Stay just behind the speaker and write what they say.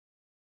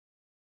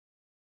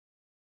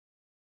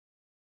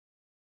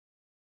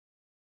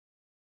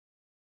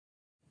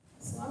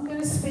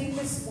to speak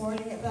this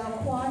morning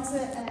about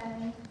Kwanzaa,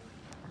 and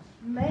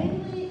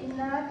mainly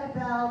not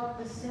about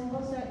the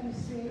symbols that you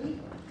see,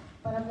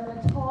 but I'm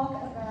going to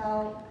talk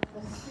about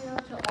the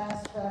spiritual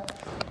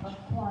aspect of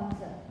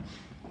Kwanzaa.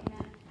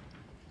 Amen.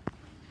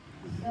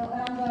 So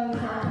I'm going to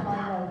turn to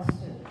my notes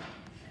too.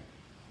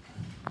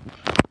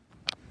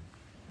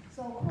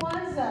 So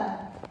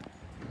Kwanzaa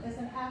is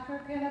an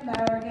African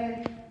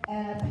American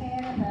and a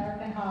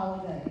Pan-American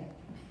holiday.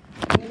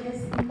 It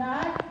is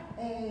not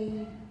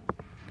a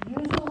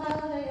usual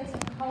holiday, it's a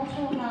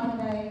cultural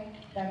holiday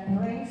that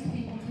brings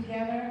people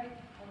together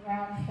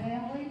around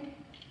family,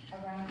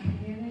 around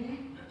community,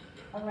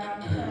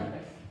 around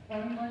purpose,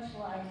 very much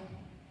like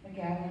the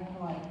gathering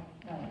of light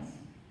does.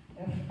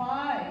 There are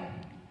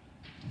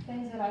 5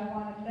 things that I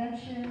want to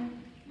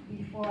mention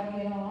before I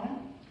get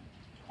on,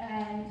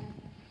 and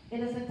it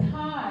is a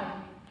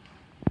time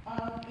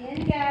of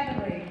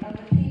ingathering of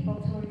the people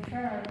to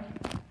affirm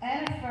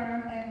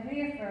and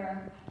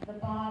reaffirm the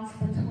bonds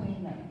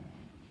between them.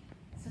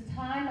 It's a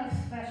time of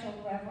special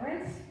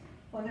reverence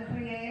for the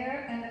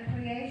Creator and the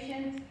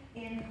creation,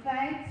 in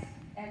thanks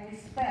and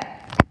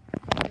respect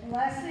for the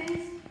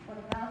blessings, for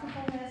the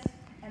bountifulness,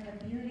 and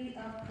the beauty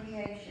of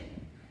creation.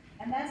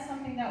 And that's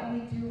something that we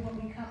do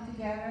when we come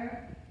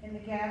together in the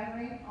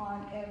gathering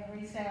on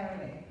every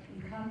Saturday.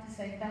 We come to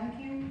say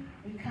thank you,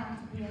 we come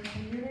to be in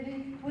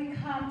community, we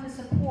come to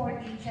support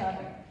each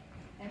other.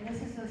 And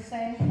this is the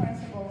same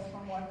principles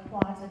from what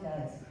Kwanzaa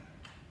does.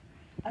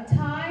 A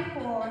time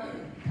for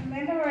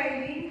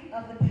commemorating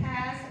of the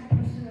past in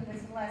pursuit of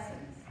its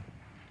lessons,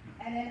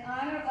 and in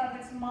honor of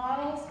its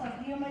models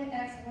of human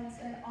excellence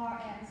and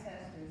our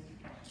ancestors.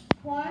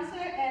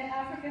 Kwanzaa and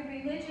African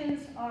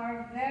religions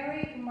are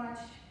very much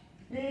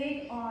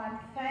big on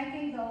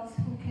thanking those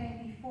who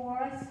came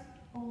before us,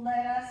 who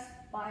led us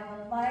by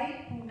the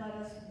light, who led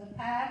us through the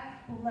path,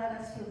 who led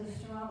us through the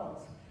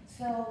struggles.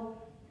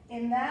 So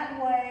in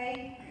that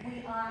way,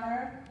 we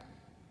honor,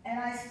 and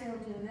I still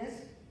do this,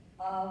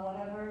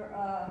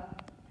 whatever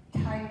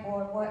type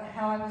or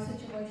however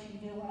situation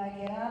you do when I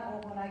get up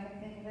or when I can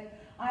think of it.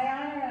 I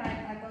honor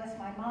and I bless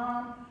my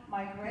mom,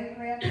 my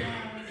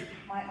great-grandparents,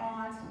 my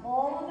aunts,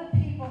 all of the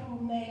people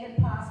who made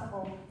it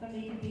possible for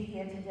me to be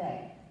here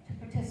today, to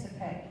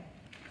participate.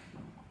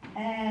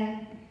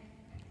 And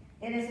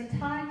it is a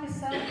time for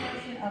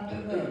celebration of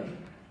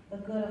the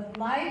good of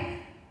life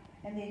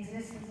and the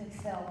existence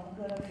itself,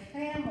 the good of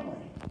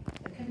family,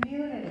 the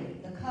community,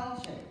 the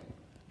culture,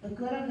 the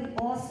good of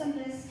the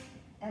awesomeness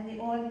and the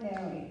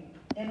ordinary.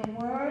 In a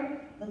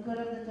word, the good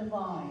of the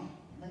divine,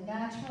 the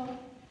natural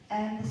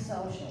and the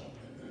social.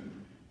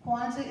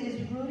 Kwanzaa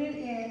is rooted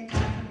in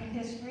African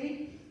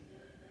history.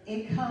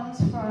 It comes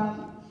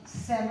from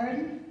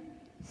seven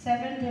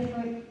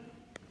different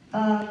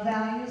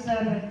values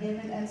that have been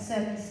given and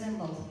 7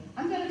 symbols.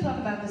 I'm going to talk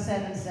about the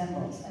 7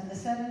 symbols, and the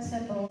 7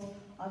 symbols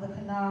are the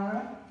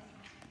Kanara,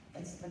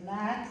 it's the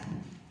mat,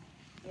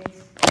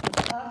 it's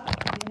the cup,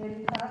 the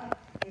unity cup,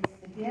 it's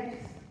the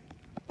gifts,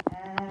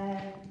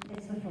 and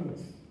it's the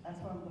fruits. That's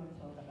what I'm going to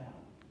talk about.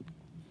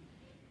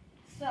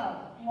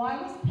 So, why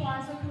was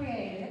Kwanzaa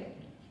created?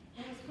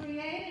 It was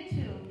created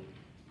to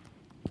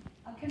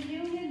a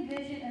communion,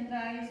 vision, and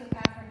values of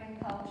African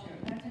culture,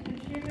 and to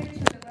contribute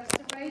to the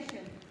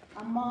restoration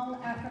among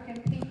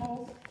African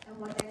peoples and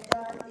what they've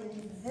done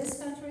in this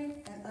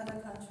country and other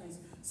countries,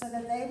 so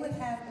that they would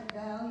have the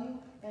value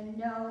and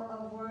know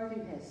a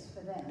worthiness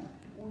for them.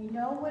 We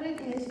know what it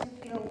is to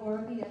feel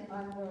worthy and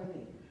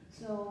unworthy.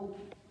 So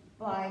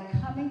by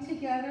coming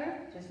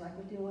together, just like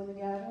we do in the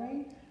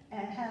gathering,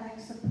 and having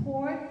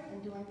support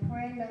and doing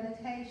prayer and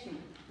meditation,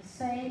 the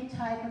same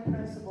type of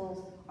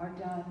principles are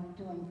done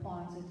during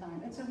Kwanzaa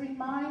time. It's a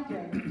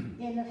reminder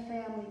in a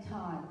family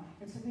time.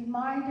 It's a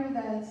reminder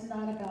that it's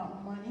not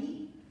about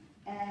money,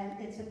 and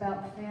it's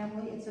about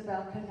family, it's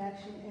about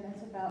connection, and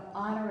it's about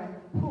honoring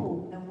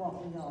who and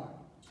what we are.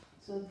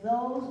 So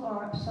those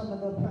are some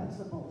of the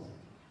principles.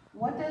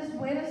 Where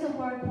does the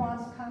word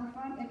Kwanzaa come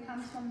from? It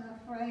comes from the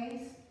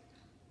phrase,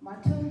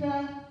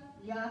 Matunda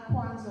Ya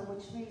Kwanzaa,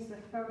 which means the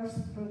first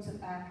fruits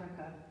of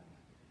Africa.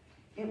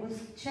 It was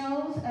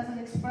chosen as an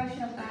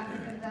expression of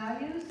African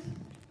values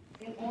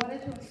in order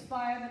to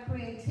inspire the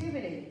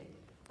creativity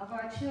of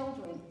our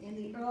children in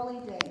the early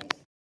days.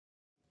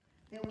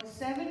 There were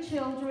 7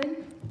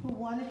 children who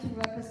wanted to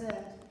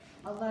represent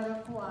a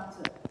letter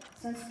Kwanzaa.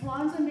 Since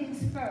Kwanzaa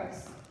means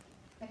first,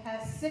 it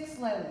has 6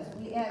 letters.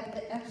 We added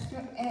the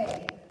extra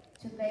A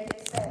to make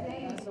it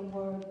 7 as the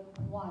word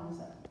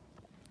Kwanzaa.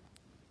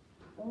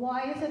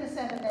 Why is it a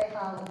 7-day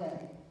holiday?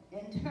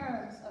 In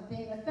terms of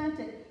being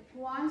authentic,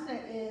 Kwanzaa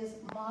is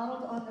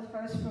modeled on the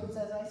first fruits,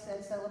 as I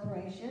said,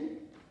 celebration.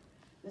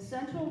 The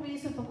central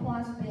reason for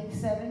Kwanzaa being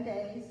 7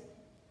 days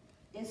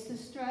is to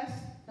stress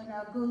the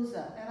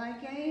Naguza. And I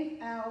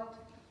gave out,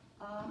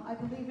 I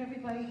believe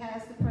everybody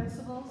has the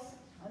principles,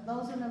 and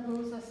those are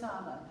Naguza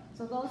Sama.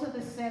 So those are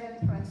the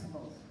 7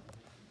 principles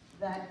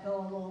that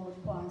go along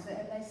with Kwanzaa.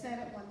 And they said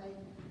it when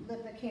they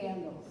lit the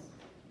candles.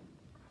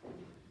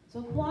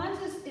 So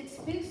Kwanzaa, it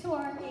speaks to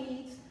our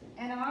needs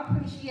and our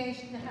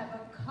appreciation to have a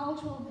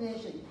cultural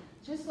vision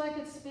just like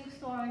it speaks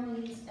to our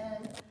needs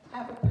and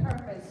have a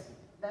purpose.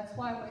 That's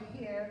why we're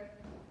here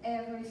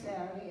every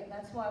Saturday, and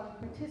that's why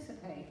we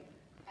participate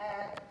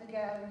at the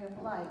Gathering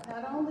of Light.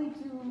 Not only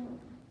do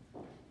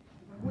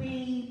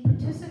we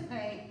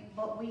participate,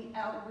 but we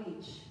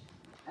outreach,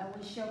 and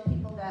we show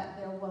people that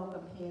they're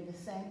welcome here. The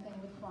same thing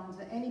with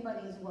Kwanzaa.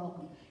 Anybody is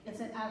welcome. It's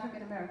an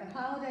African American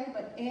holiday,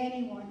 but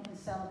anyone can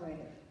celebrate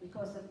it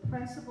because the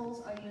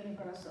principles are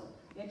universal.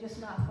 They're just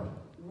not for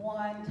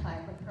one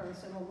type of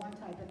person or one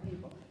type of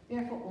people.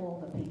 They're for all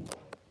the people.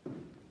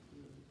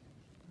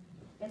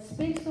 It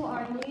speaks to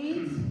our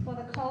needs for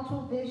the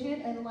cultural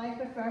vision and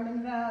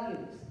life-affirming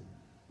values,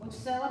 which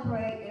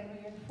celebrate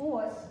and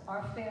reinforce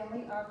our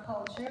family, our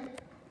culture,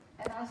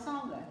 and our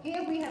Sangha.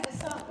 Here we have a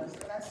Sangha, so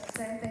that's the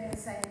same thing, the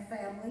same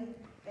family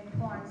in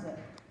Kwanzaa.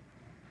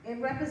 It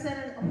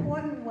represented an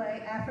important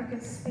way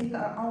Africans speak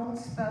our own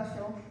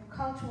special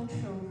cultural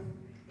truth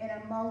in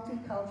a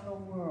multicultural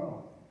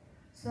world.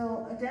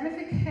 So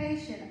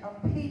identification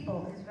of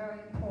people is very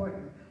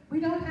important. We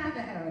don't have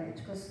a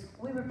heritage because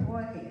we were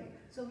brought here.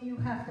 So you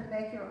have to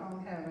make your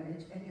own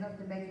heritage and you have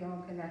to make your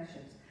own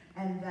connections.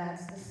 And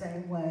that's the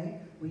same way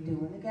we do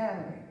in the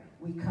gathering.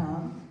 We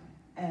come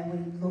and we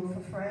look for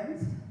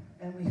friends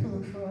and we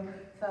look for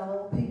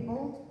fellow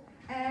people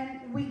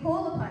and we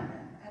call upon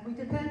them and we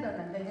depend on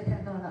them. They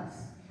depend on us.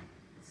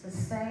 It's the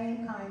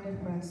same kind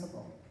of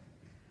principle.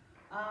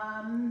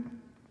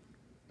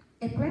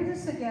 It brings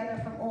us together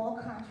from all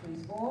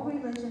countries, all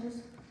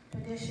religions,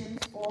 traditions,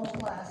 all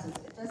classes.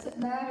 It doesn't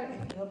matter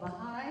if you're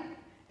Baha'i.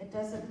 It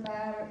doesn't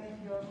matter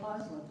if you're a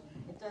Muslim.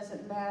 It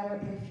doesn't matter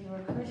if you're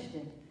a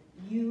Christian.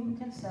 You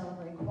can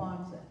celebrate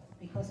Kwanzaa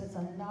because it's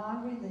a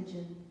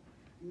non-religion,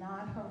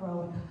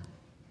 non-heroic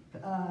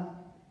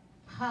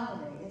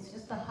holiday. It's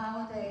just a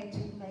holiday to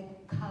make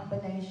a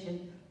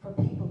combination for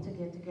people to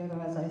get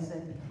together, as I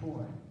said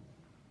before.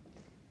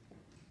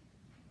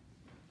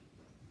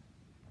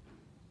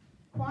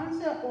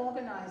 Kwanzaa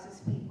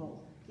organizes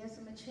people, gives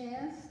them a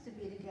chance to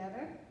be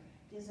together,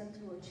 gives them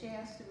a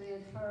chance to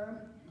reaffirm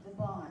the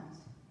bonds,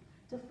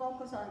 to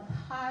focus on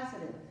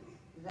positive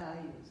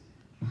values,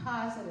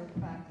 positive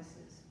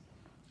practices,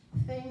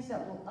 things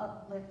that will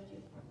uplift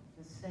you,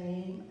 the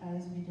same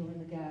as we do in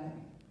the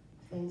gathering.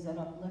 Things that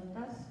uplift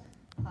us,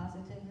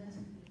 positiveness,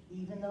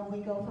 even though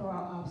we go through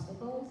our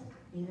obstacles,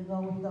 even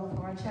though we go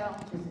through our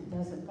challenges, it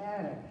doesn't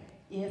matter.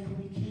 If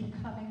we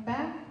keep coming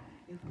back,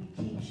 if we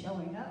keep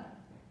showing up,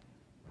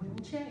 we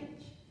will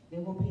change.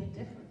 There will be a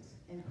difference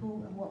in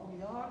who and what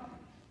we are.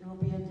 There will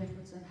be a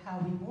difference in how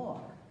we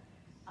walk.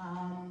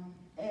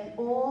 And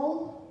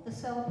all the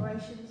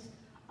celebrations,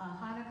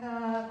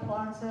 Hanukkah,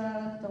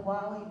 Kwanzaa,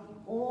 Diwali,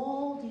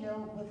 all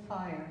deal with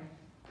fire,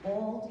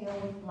 all deal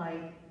with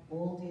light,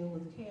 all deal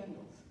with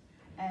candles.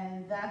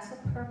 And that's the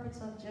purpose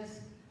of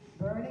just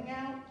burning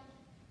out,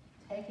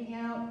 taking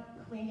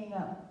out, cleaning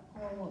up,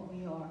 all what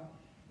we are.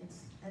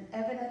 It's an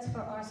evidence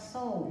for our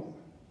soul,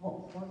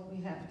 what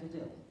we have to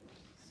do.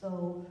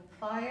 So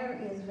fire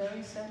is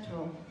very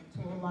central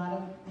to a lot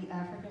of the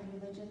African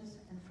religions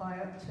and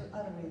fire to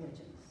other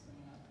religions.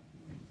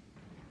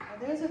 Now,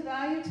 there's a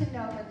value to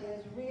know that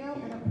there's real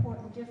and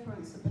important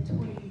difference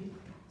between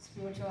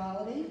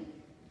spirituality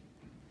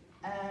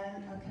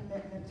and a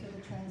commitment to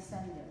the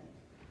transcendent.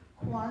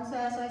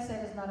 Kwanzaa, as I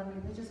said, is not a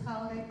religious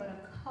holiday, but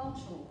a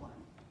cultural one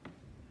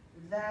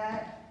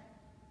that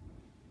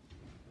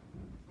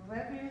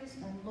reviews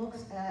and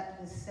looks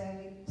at the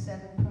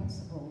seven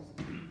principles.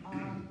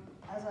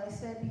 As I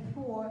said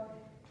before,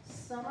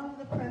 some of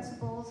the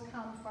principles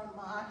come from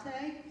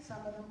Maate,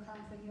 some of them come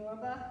from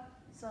Yoruba,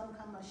 some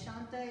come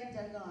Ashanti,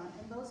 Dagon,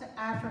 and those are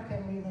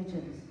African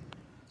religions.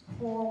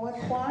 For what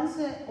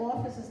Kwanzaa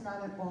offers is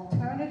not an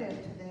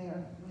alternative to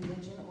their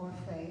religion or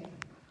faith,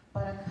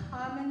 but a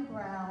common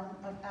ground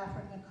of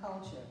African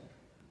culture,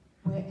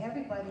 where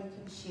everybody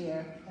can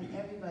share and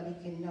everybody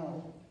can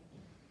know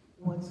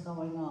what's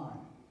going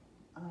on.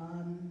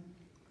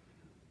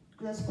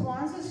 Because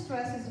Kwanzaa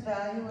stresses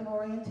value and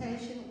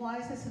orientation. Why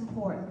is this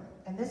important?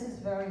 And this is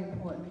very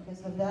important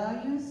because the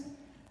values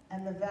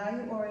and the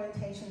value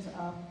orientations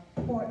are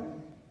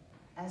important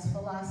as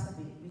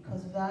philosophy,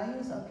 because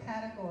values are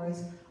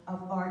categories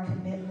of our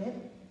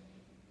commitment,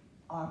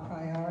 our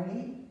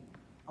priority,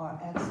 our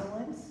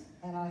excellence,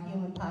 and our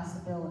human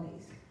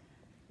possibilities.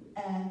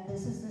 And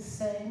this is the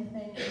same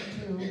thing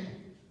we do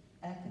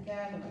at the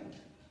gathering.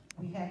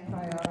 We have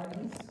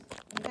priorities,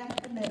 we have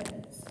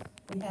commitments,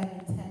 we have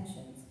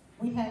intentions,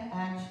 we have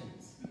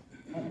actions,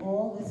 and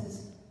all this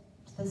is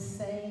the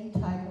same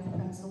type of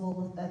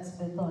principle that's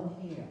been done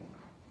here.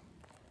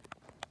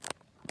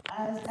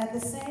 At the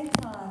same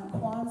time,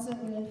 Kwanzaa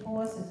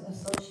reinforces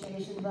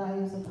association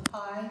values of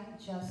high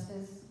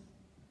justice,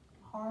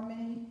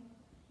 harmony,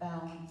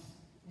 balance,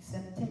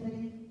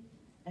 receptivity,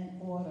 and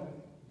order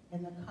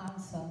in the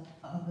concept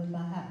of the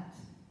Mahat.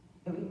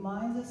 It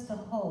reminds us to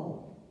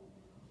hold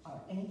our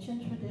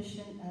ancient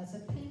tradition as a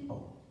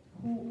people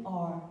who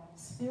are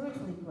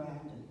spiritually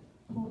grounded,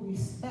 who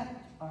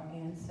respect our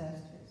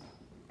ancestors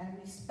and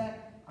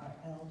respect our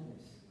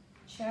elders,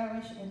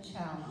 cherish and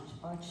challenge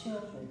our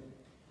children,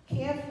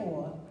 care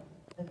for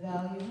the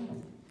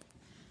value,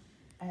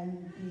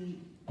 and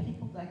the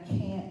people that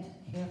can't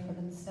care for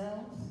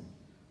themselves,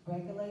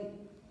 regulate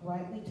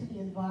rightly to the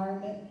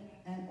environment,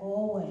 and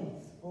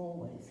always,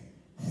 always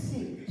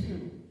seek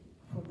to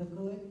for the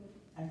good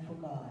and for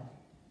God.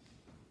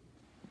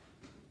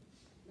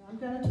 Now I'm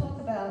going to talk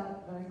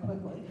about, very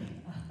quickly,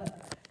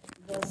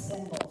 the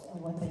symbols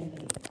and what they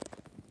mean.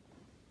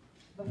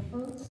 The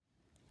fruits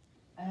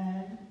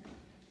and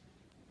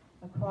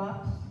the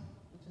crops,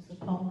 which is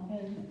the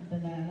pumpkin, the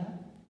banana,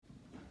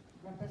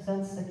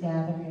 represents the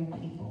gathering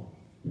of people,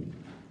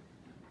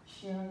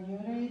 sharing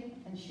unity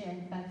and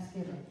sharing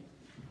thanksgiving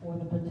for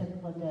the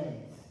particular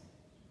days.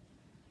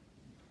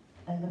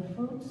 And the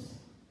fruits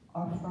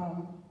are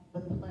from the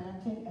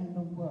planting and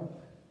the work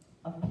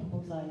of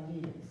people's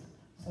ideas.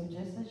 So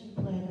just as you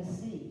plant a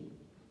seed,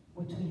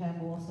 which we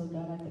have also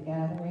done at the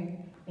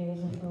gathering, there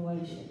is a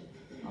fruition.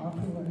 Our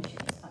fruition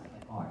is coming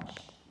in March.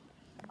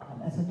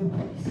 That's a new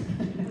place.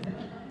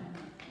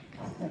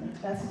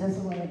 That's just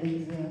one of the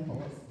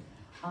examples.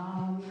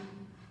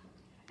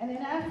 And in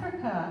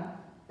Africa,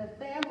 the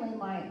family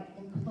might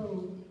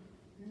include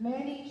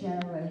many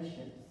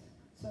generations.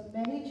 So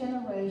many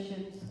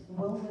generations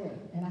will live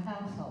in a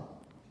household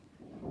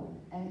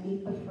and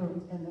eat the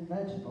fruit and the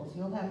vegetables.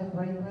 You'll have a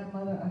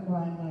great-grandmother, a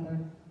grandmother,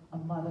 a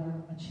mother,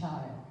 a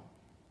child,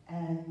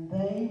 and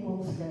they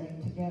will stay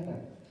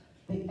together.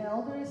 The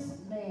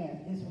eldest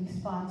man is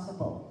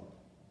responsible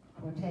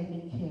for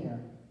taking care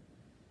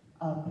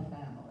of the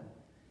family,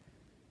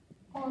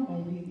 or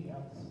maybe the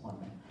eldest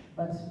woman,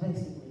 but it's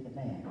basically the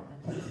man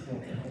that takes care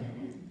of the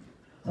family.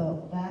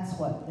 So that's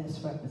what this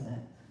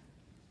represents.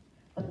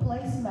 The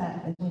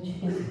placemat, which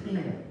is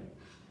here.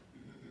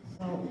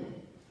 So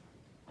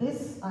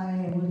this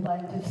I would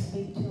like to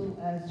speak to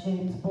as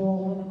James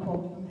Baldwin, a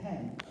quote from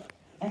him.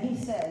 And he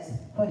says,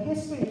 "For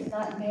history is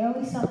not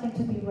merely something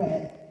to be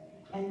read,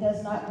 and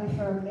does not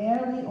refer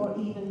merely or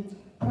even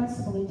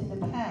principally to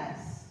the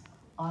past.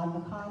 On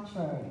the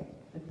contrary,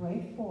 the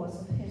great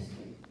force of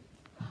history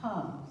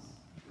comes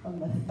from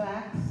the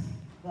facts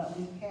that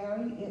we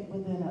carry it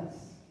within us,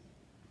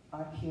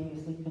 are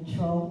curiously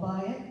controlled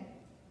by it,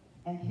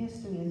 and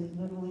history is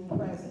literally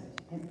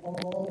present in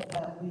all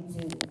that we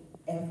do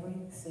every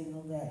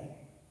single day."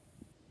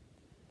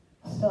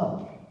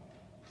 So,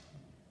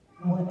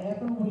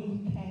 wherever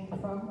we came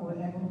from,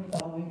 wherever we're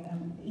going,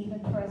 and even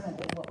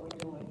present in what we're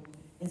doing,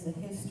 is a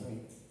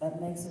history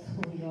that makes us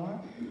who we are,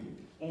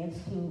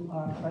 adds to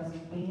our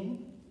present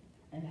being,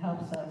 and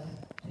helps us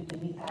to do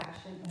the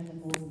action and the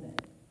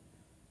movement.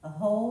 The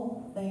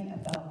whole thing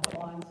about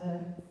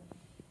Kwanzaa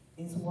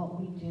is what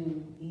we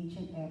do each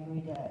and every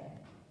day.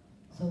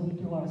 So we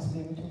do our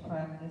spiritual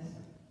practice,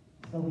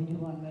 so we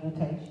do our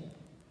meditation,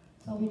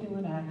 so we do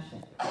an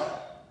action.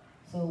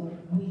 So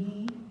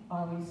we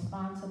are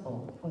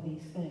responsible for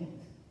these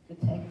things, to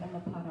take them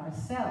upon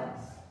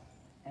ourselves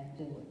and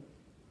do it,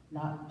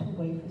 not to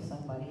wait for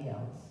somebody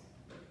else.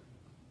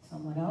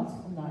 Someone else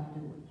will not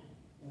do it.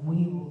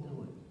 We will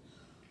do it.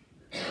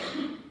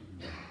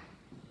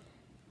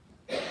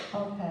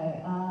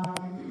 Okay,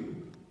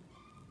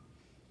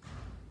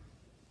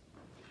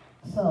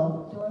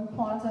 so during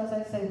Kwanzaa, as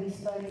I say, we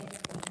study,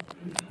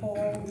 we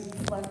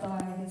reflect on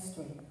our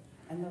history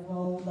and the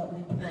role that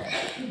we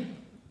play.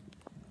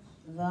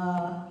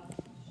 The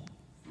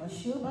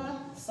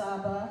Mashuba,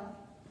 Saba,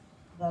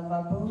 the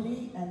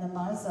Vabudi, and the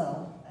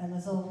Mazo, and the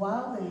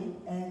Zawali,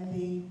 and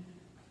the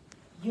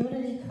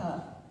Unity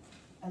Cup,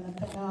 and the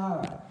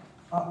Panara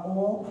are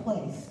all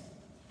placed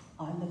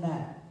on the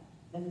mat.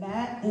 The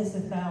mat is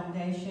the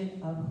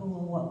foundation of who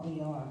and what we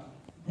are.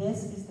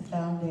 This is the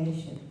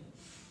foundation.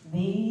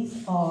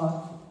 These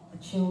are the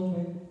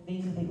children,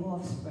 these are the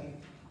offspring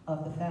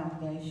of the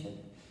foundation.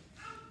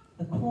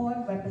 The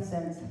corn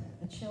represents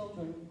the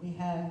children we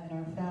have in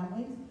our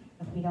families.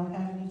 If we don't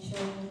have any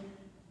children,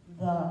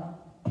 the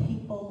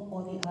people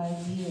or the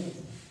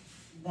ideas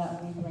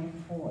that we bring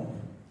forth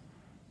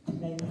to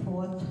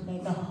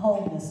make a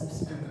wholeness of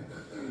spirit.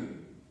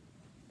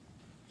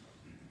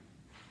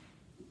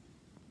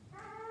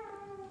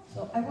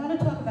 So I want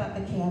to talk about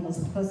the candles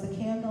because the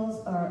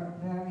candles are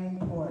very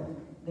important.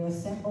 They're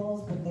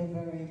symbols, but they're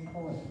very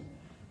important.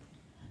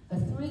 The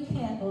 3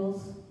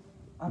 candles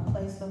are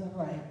placed on the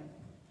right,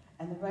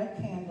 and the red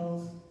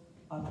candles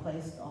are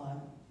placed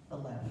on the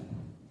left.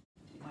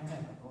 I have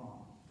it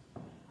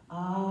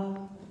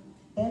wrong.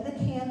 Then the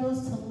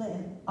candles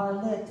are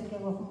lit to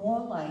give off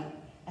more light,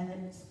 and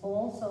it's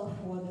also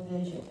for the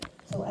vision.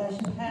 So as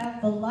you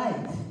have the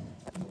light,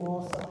 you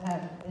also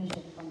have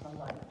vision from the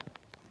light.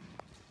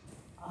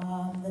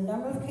 The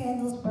number of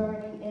candles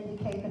burning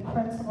indicate the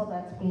principle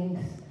that's being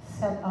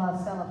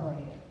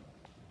celebrated.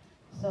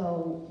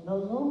 So the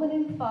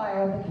illuminating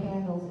fire of the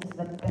candles is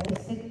the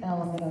basic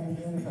element of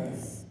the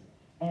universe.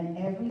 And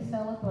every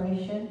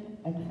celebration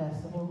and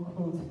festival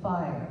includes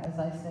fire, as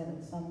I said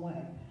in some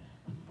way.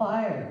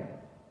 Fire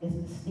is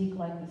mystique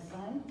like the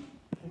sun.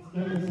 It's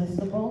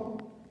irresistible.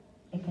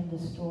 It can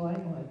destroy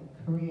or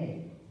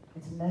create.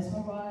 It's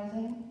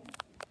mesmerizing.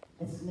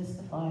 It's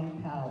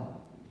mystifying power.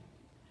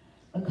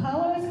 The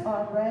colors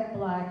are red,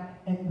 black,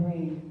 and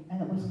green,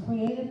 and it was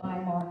created by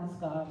Marcus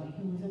Garvey,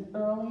 who was an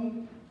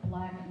early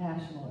black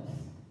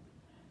nationalist.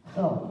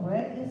 So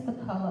red is the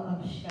color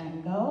of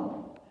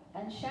Shango,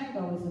 and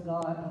Shango is the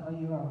god of a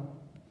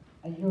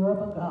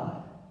Yoruba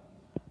god.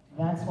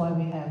 That's why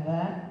we have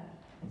that.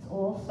 It's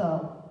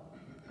also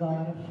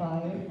god of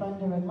fire,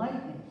 thunder, and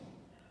lightning,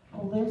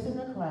 who lives in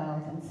the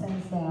clouds and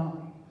sends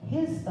down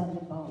his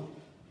thunderbolt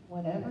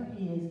whenever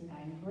he is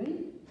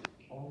angry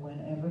or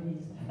whenever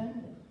he's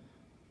offended.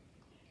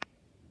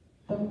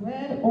 The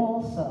red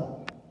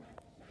also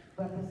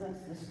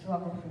represents the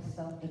struggle for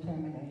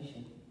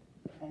self-determination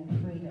and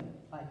freedom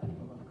by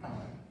people of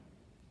color.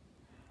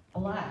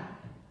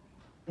 Black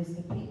is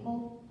the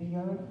people, the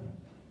earth,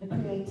 the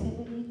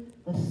creativity,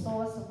 the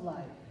source of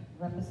life,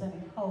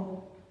 representing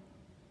hope,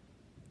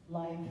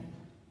 life,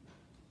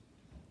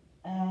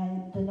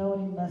 and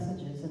denoting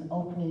messages and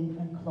opening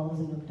and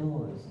closing of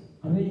doors.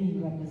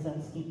 Green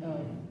represents the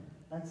earth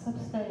that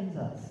sustains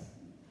us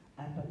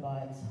and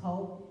provides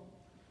hope,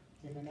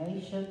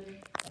 divination,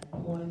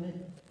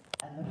 employment,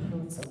 and the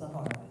fruits of the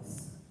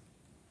harvest.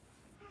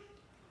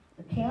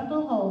 The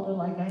candle holder,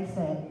 like I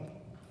said,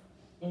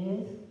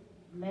 is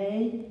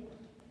made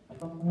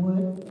from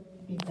wood,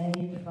 be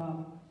made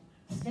from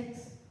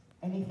sticks,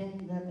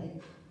 anything that they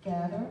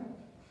gather.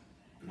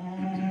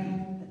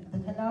 And the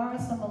Kanara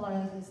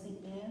symbolizes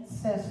the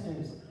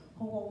ancestors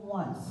who were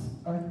once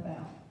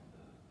earthbound,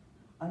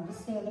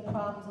 understand the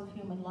problems of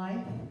human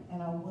life,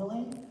 and are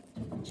willing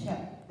to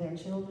protect their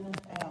children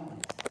and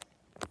families.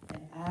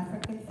 In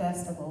African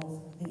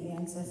festivals, the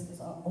ancestors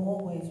are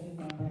always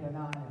remembered and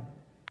honored.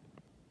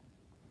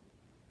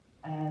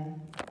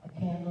 And the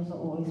candles are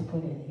always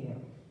put in here.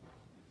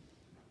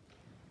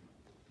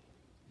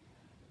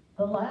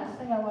 The last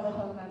thing I want to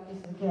talk about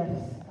is the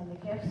gifts, and the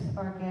gifts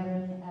are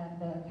given at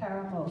the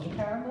Caramo. The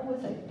Caramo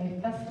is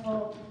a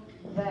festival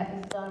that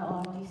is done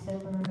on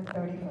December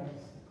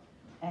 31st,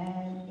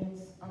 and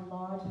it's a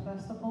large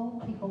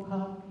festival. People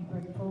come, you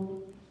bring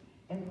food.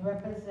 It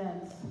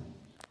represents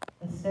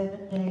the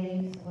 7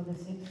 days, or the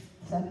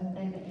 7th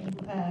day that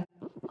you have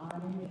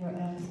honored your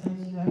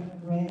ancestors. You have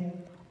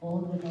read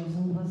all the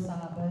Nozuba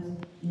Sabas.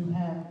 You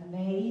have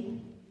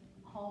made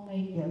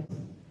homemade gifts.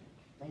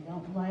 They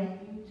don't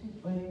like you to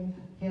bring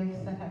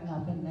gifts that have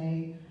not been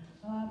made,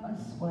 a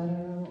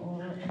sweater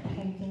or a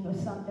painting or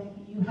something.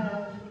 You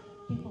have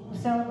people who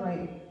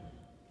celebrate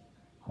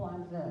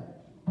Kwanzaa,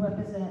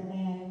 represent,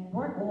 and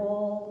work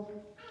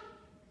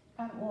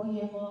kind of all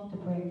year long to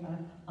bring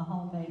a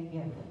homemade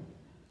gift.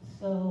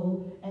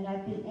 So, and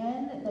at the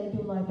end, they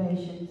do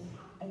libations,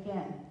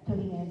 again, to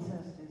the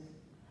ancestors.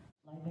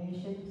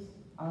 Libations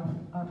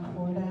are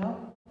poured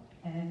out,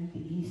 and the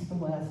east, the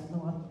west,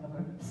 north,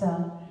 whatever,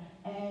 south.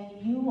 And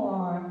you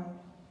are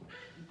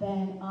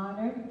then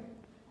honored,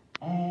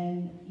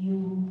 and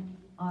you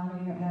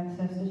honor your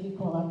ancestors. You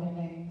call out their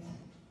names.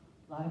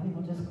 A lot of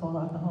people just call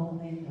out the whole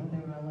names of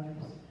their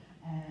relatives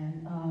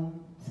and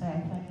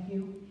say, thank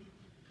you.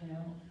 You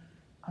know,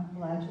 I'm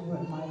glad you were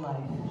in my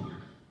life,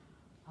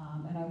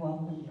 and I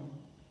welcome you.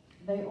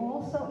 They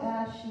also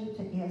ask you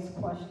to ask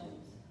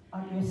questions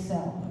of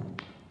yourself.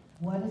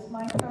 What is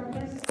my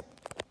purpose?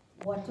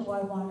 What do I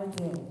want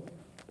to do?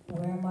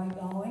 Where am I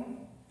going?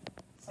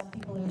 Some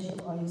people ask you,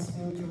 are you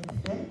spiritually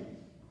fit?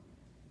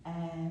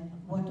 And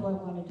what do I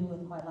want to do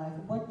with my life?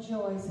 What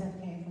joys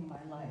have came from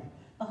my life?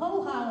 The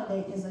whole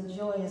holiday is a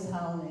joyous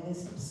holiday.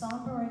 There's some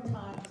somber at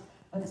times,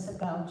 but it's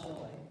about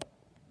joy.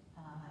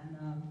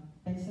 And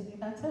basically,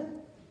 that's it.